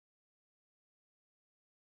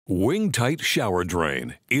WingTite Shower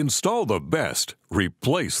Drain. Install the best,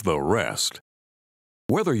 replace the rest.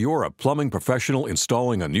 Whether you're a plumbing professional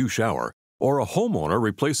installing a new shower or a homeowner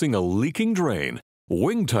replacing a leaking drain,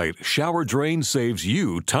 WingTite Shower Drain saves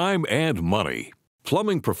you time and money.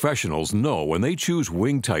 Plumbing professionals know when they choose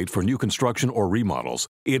WingTite for new construction or remodels,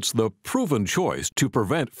 it's the proven choice to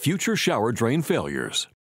prevent future shower drain failures.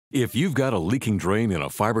 If you've got a leaking drain in a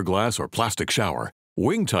fiberglass or plastic shower,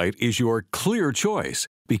 WingTite is your clear choice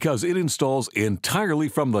because it installs entirely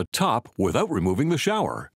from the top without removing the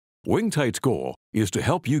shower. WingTite's goal is to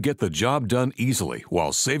help you get the job done easily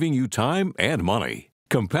while saving you time and money.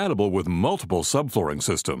 Compatible with multiple subflooring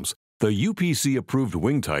systems, the UPC-approved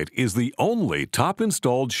WingTite is the only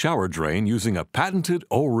top-installed shower drain using a patented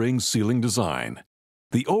O-ring sealing design.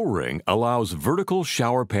 The O-ring allows vertical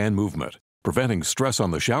shower pan movement, preventing stress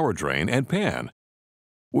on the shower drain and pan,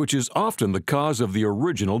 which is often the cause of the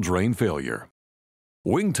original drain failure.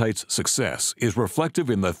 WingTite's success is reflective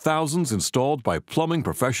in the thousands installed by plumbing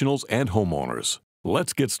professionals and homeowners.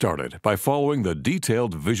 Let's get started by following the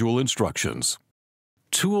detailed visual instructions.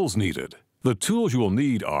 Tools needed. The tools you will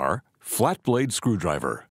need are flat blade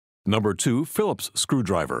screwdriver, number 2 Phillips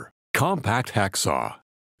screwdriver, compact hacksaw,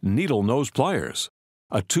 needle nose pliers,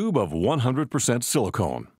 a tube of 100%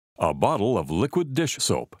 silicone, a bottle of liquid dish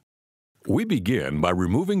soap. We begin by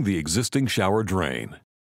removing the existing shower drain.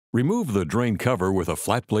 Remove the drain cover with a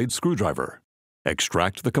flat blade screwdriver.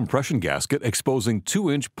 Extract the compression gasket exposing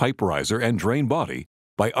 2-inch pipe riser and drain body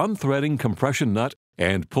by unthreading compression nut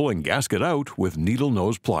and pulling gasket out with needle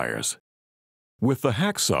nose pliers. With the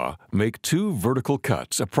hacksaw, make 2 vertical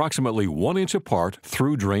cuts approximately 1 inch apart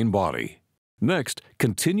through drain body. Next,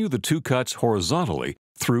 continue the 2 cuts horizontally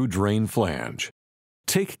through drain flange.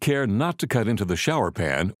 Take care not to cut into the shower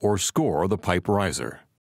pan or score the pipe riser.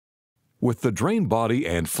 With the drain body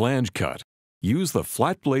and flange cut, use the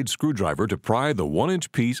flat blade screwdriver to pry the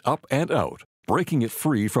 1-inch piece up and out, breaking it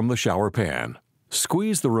free from the shower pan.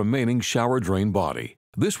 Squeeze the remaining shower drain body.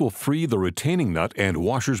 This will free the retaining nut and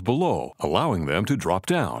washers below, allowing them to drop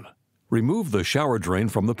down. Remove the shower drain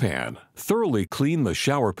from the pan. Thoroughly clean the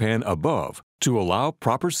shower pan above to allow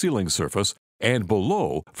proper sealing surface and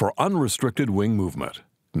below for unrestricted wing movement.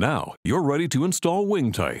 Now you're ready to install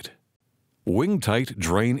WingTite. WingTite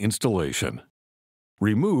drain installation.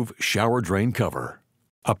 Remove shower drain cover.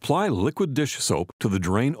 Apply liquid dish soap to the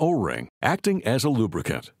drain O-ring, acting as a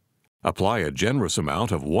lubricant. Apply a generous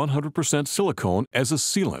amount of 100% silicone as a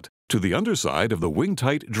sealant to the underside of the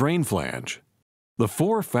WingTite drain flange. The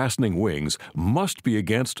 4 fastening wings must be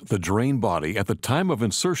against the drain body at the time of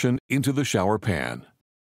insertion into the shower pan.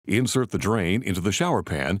 Insert the drain into the shower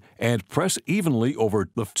pan and press evenly over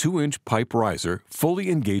the 2-inch pipe riser, fully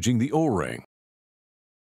engaging the O-ring.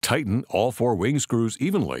 Tighten all 4 wing screws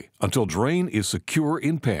evenly until drain is secure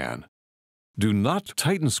in pan. Do not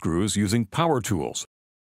tighten screws using power tools.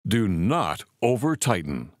 Do not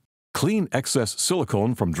over-tighten. Clean excess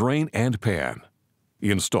silicone from drain and pan.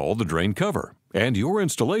 Install the drain cover, and your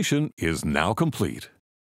installation is now complete.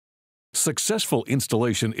 Successful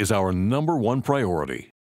installation is our #1 priority.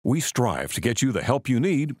 We strive to get you the help you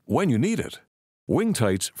need when you need it.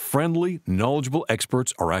 WingTite's friendly, knowledgeable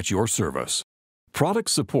experts are at your service. Product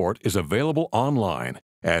support is available online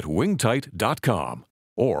at wingtite.com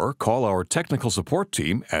or call our technical support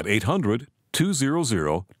team at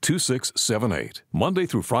 800-200-2678, Monday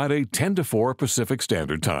through Friday, 10 to 4 Pacific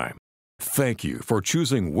Standard Time. Thank you for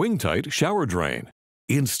choosing WingTite Shower Drain.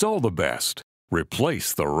 Install the best,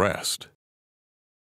 replace the rest.